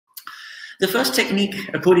The first technique,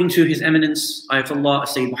 according to His Eminence, Ayatollah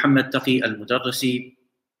Sayyid Muhammad Taqi al-Mudarrisi,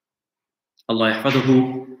 Allah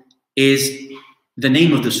yahfaduhu, is the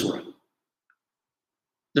name of the surah.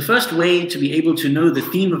 The first way to be able to know the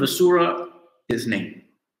theme of a surah is name.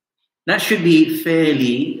 That should be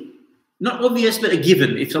fairly, not obvious, but a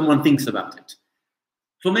given if someone thinks about it.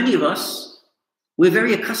 For many of us, we're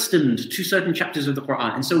very accustomed to certain chapters of the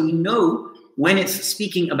Qur'an, and so we know when it's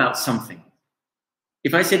speaking about something.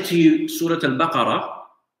 If I said to you, Surah Al-Baqarah,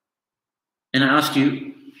 and I asked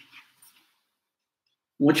you,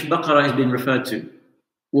 which Baqarah has been referred to,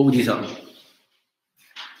 what would you tell me?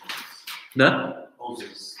 The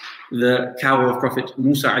cow of Prophet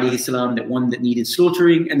Musa alayhi salam, that one that needed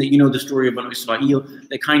slaughtering, and that you know the story of Banu Israel,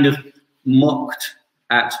 they kind of mocked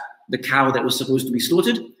at the cow that was supposed to be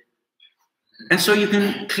slaughtered. And so you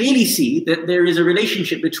can clearly see that there is a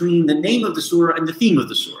relationship between the name of the surah and the theme of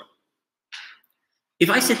the surah. If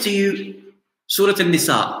I said to you, Surah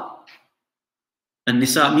An-Nisa,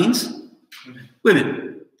 An-Nisa means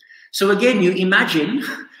women. So again, you imagine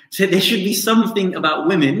that there should be something about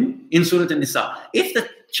women in Surah An-Nisa. If the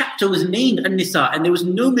chapter was named An-Nisa and there was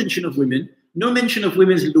no mention of women, no mention of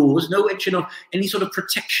women's laws, no mention of any sort of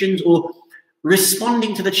protections or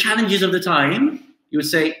responding to the challenges of the time, you would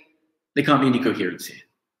say, there can't be any coherence here.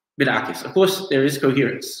 Bil'akis. Of course, there is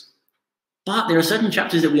coherence. But there are certain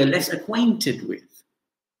chapters that we are less acquainted with.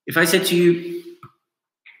 If I said to you,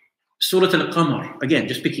 Surah Al-Qamar, again,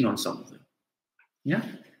 just picking on some of them. Yeah?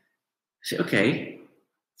 Say, okay,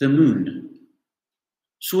 the moon.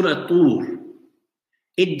 Surah Tur.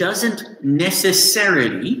 It doesn't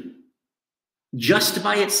necessarily, just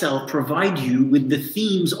by itself, provide you with the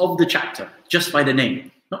themes of the chapter, just by the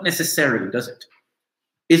name. Not necessarily, does it?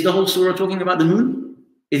 Is the whole surah talking about the moon?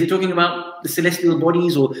 Is it talking about the celestial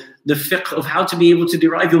bodies or the fiqh of how to be able to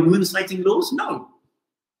derive your moon sighting laws? No.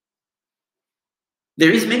 There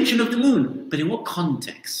is mention of the moon, but in what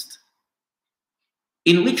context?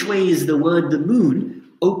 In which way is the word the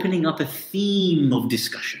moon opening up a theme of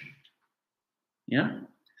discussion? Yeah?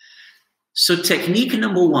 So technique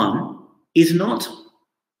number one is not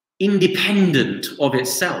independent of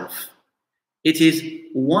itself. It is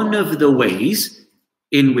one of the ways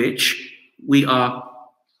in which we are,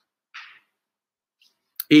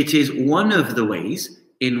 able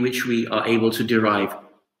to derive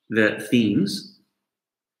the themes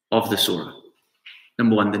of the surah.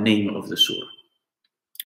 Number one, the name of the surah.